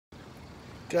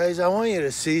Guys, I want you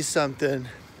to see something.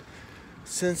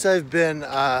 Since I've been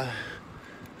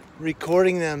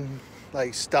recording them,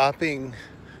 like stopping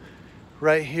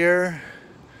right here,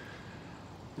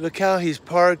 look how he's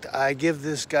parked. I give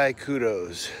this guy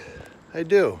kudos. I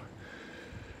do.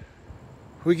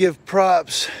 We give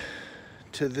props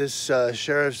to this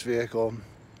sheriff's vehicle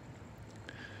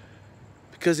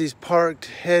because he's parked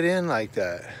head in like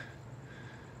that.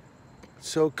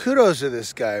 So kudos to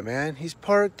this guy, man. He's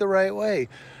parked the right way.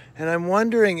 And I'm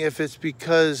wondering if it's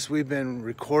because we've been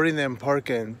recording them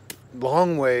parking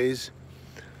long ways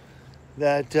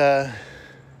that they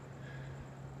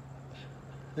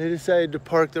decided to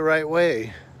park the right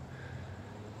way.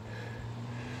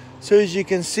 So as you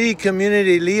can see,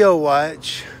 Community Leo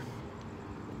Watch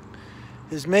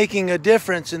is making a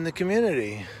difference in the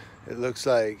community, it looks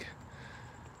like.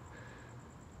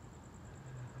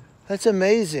 That's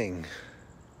amazing.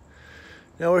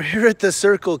 Now we're here at the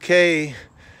Circle K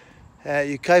at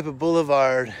Yucaipa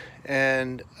Boulevard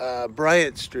and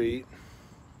Bryant Street.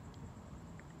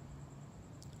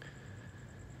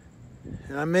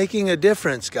 And I'm making a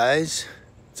difference, guys.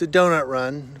 It's a donut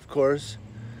run, of course.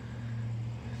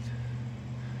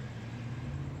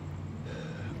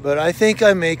 But I think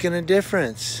I'm making a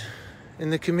difference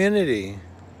in the community.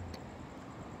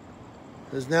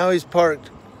 Because now he's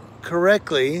parked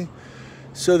correctly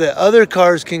so that other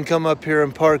cars can come up here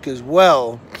and park as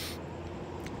well.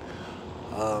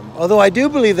 Although I do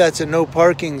believe that's a no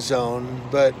parking zone,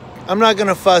 but I'm not going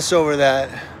to fuss over that.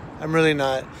 I'm really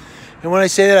not. And when I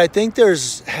say that, I think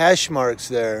there's hash marks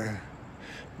there.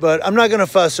 But I'm not going to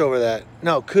fuss over that.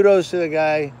 No, kudos to the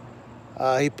guy.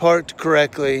 He parked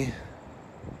correctly.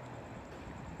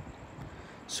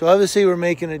 So obviously we're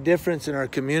making a difference in our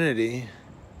community.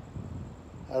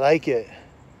 I like it.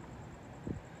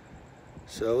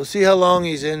 So we'll see how long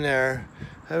he's in there.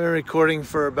 I've been recording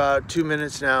for about 2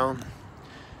 minutes now.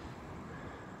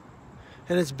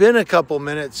 And it's been a couple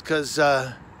minutes because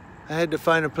I had to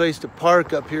find a place to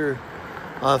park up here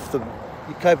off the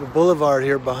Yucaipa Boulevard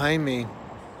here behind me.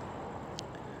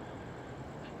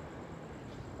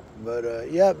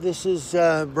 But yeah, this is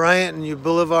Bryant and U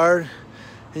Boulevard.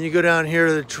 And you go down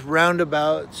here, the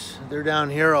roundabouts, they're down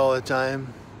here all the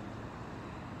time.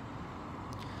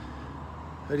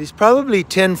 But he's probably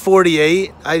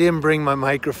 1048. I didn't bring my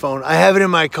microphone. I have it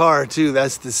in my car too.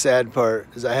 That's the sad part,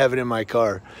 is I have it in my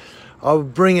car. I'll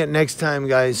bring it next time,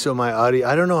 guys, so my audio,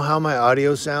 I don't know how my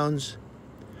audio sounds,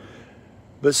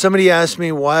 but somebody asked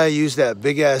me why I use that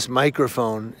big ass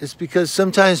microphone. It's because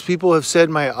sometimes people have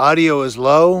said my audio is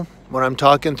low when I'm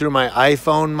talking through my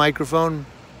iPhone microphone.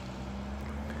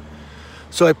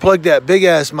 So I plug that big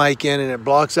ass mic in and it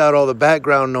blocks out all the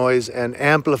background noise and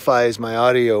amplifies my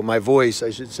audio, my voice,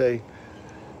 I should say.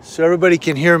 So everybody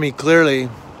can hear me clearly.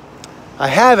 I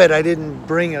have it, I didn't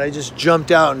bring it. I just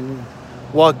jumped out and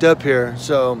walked up here.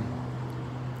 So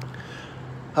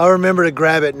I'll remember to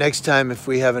grab it next time if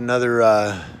we have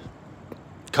another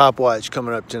cop watch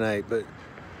coming up tonight. But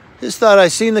just thought I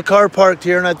seen the car parked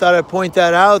here and I thought I'd point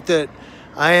that out, that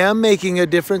I am making a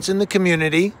difference in the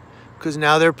community. Because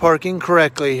now they're parking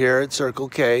correctly here at Circle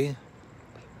K.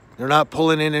 They're not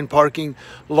pulling in and parking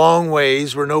long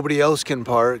ways where nobody else can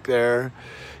park there.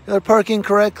 They're parking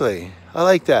correctly. I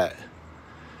like that.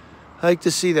 I like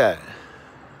to see that.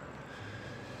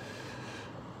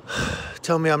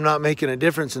 Tell me I'm not making a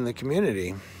difference in the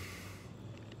community.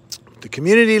 The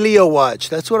Community Leo Watch.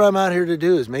 That's what I'm out here to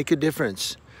do, is make a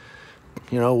difference.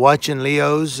 You know, watching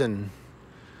Leos and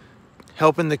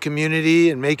helping the community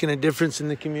and making a difference in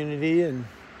the community and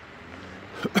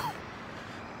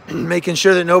making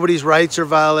sure that nobody's rights are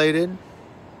violated.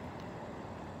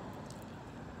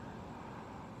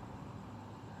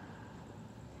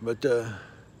 But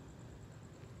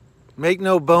make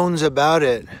no bones about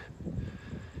it.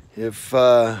 If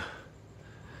you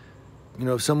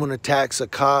know, if someone attacks a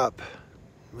cop,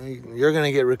 you're going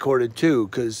to get recorded too.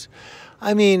 Because,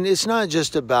 I mean, it's not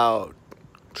just about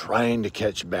trying to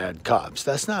catch bad cops.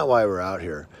 That's not why we're out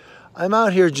here. I'm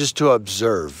out here just to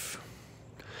observe.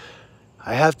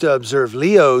 I have to observe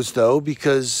Leos though,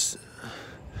 because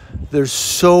there's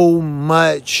so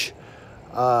much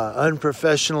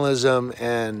unprofessionalism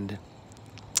and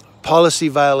policy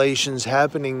violations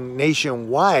happening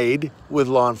nationwide with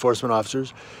law enforcement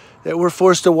officers that we're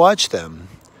forced to watch them.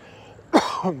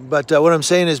 But what I'm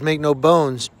saying is, make no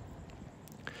bones.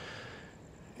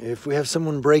 If we have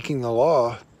someone breaking the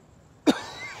law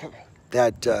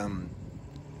that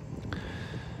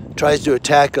tries to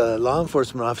attack a law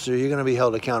enforcement officer, you're going to be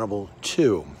held accountable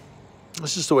too.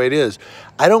 That's just the way it is.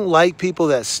 I don't like people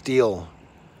that steal.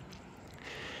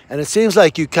 And it seems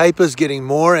like Yucaipa's getting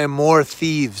more and more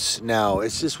thieves now.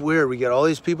 It's just weird. We got all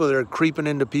these people that are creeping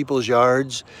into people's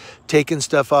yards, taking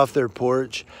stuff off their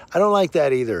porch. I don't like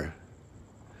that either.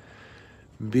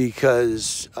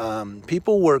 Because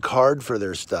people work hard for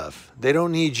their stuff. They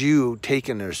don't need you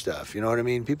taking their stuff. You know what I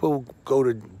mean? People go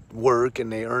to work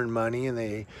and they earn money and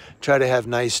they try to have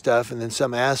nice stuff, and then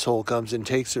some asshole comes and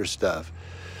takes their stuff.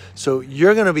 So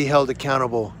you're going to be held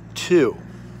accountable too.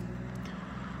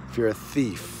 If you're a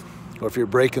thief, or if you're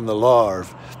breaking the law, or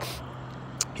if,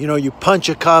 you know, you punch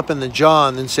a cop in the jaw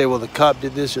and then say, well, the cop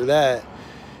did this or that.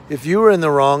 If you were in the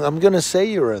wrong, I'm going to say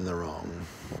you were in the wrong.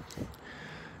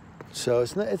 So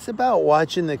it's about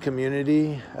watching the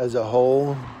community as a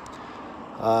whole,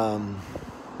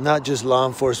 not just law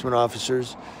enforcement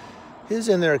officers. He's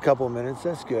in there a couple of minutes.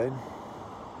 That's good.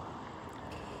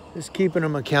 Just keeping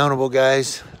them accountable,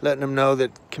 guys. Letting them know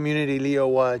that Community Leo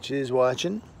Watch is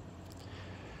watching.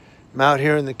 I'm out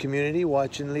here in the community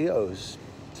watching Leos.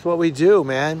 It's what we do,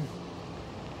 man.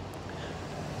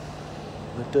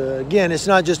 But again, it's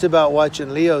not just about watching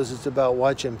Leos. It's about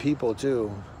watching people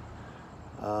too.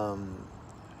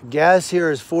 Gas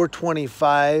here is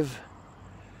 $4.25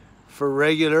 for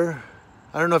regular.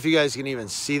 I don't know if you guys can even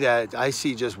see that. I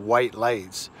see just white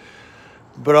lights,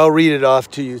 but I'll read it off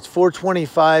to you. It's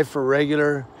 $4.25 for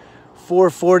regular,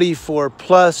 $4.40 for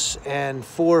plus, and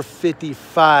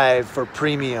 $4.55 for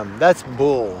premium. That's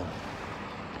bull.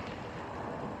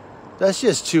 That's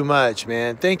just too much,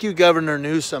 man. Thank you, Governor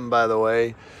Newsom, by the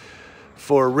way,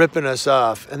 for ripping us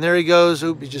off. And there he goes.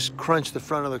 Oop, he just crunched the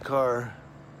front of the car.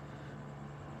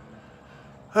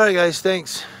 All right, guys,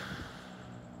 thanks.